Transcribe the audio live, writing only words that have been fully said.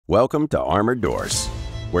Welcome to Armored Doors,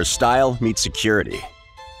 where style meets security.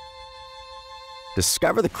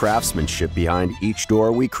 Discover the craftsmanship behind each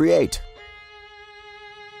door we create.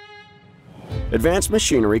 Advanced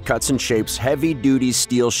machinery cuts and shapes heavy-duty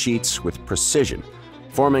steel sheets with precision,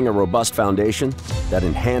 forming a robust foundation that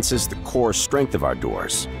enhances the core strength of our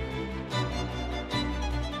doors.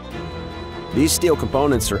 These steel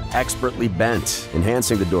components are expertly bent,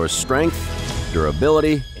 enhancing the door's strength,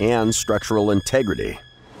 durability, and structural integrity.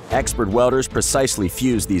 Expert welders precisely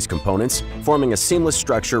fuse these components, forming a seamless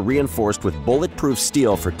structure reinforced with bulletproof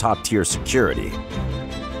steel for top-tier security.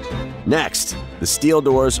 Next, the steel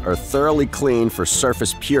doors are thoroughly cleaned for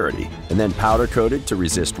surface purity and then powder-coated to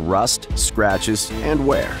resist rust, scratches, and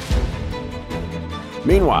wear.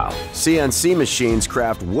 Meanwhile, CNC machines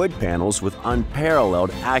craft wood panels with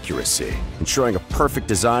unparalleled accuracy, ensuring a perfect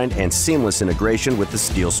design and seamless integration with the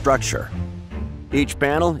steel structure. Each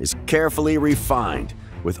panel is carefully refined,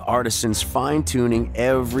 with artisans fine-tuning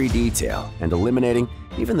every detail and eliminating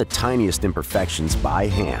even the tiniest imperfections by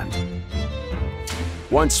hand.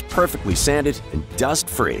 Once perfectly sanded and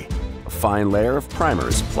dust-free, a fine layer of primer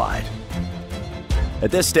is applied.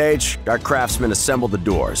 At this stage, our craftsmen assemble the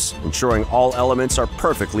doors, ensuring all elements are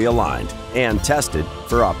perfectly aligned and tested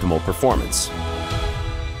for optimal performance.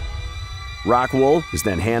 Rock wool is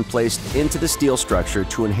then hand-placed into the steel structure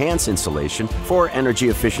to enhance insulation for energy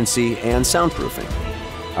efficiency and soundproofing.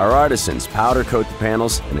 Our artisans powder coat the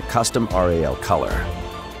panels in a custom RAL color.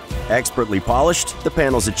 Expertly polished, the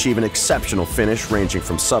panels achieve an exceptional finish ranging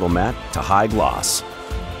from subtle matte to high gloss.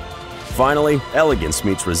 Finally, elegance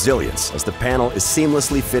meets resilience as the panel is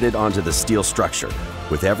seamlessly fitted onto the steel structure,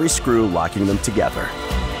 with every screw locking them together.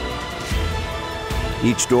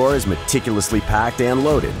 Each door is meticulously packed and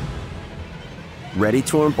loaded, ready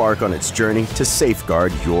to embark on its journey to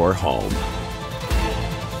safeguard your home.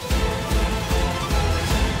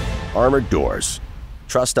 Armored Doors.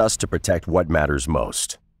 Trust us to protect what matters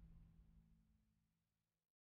most.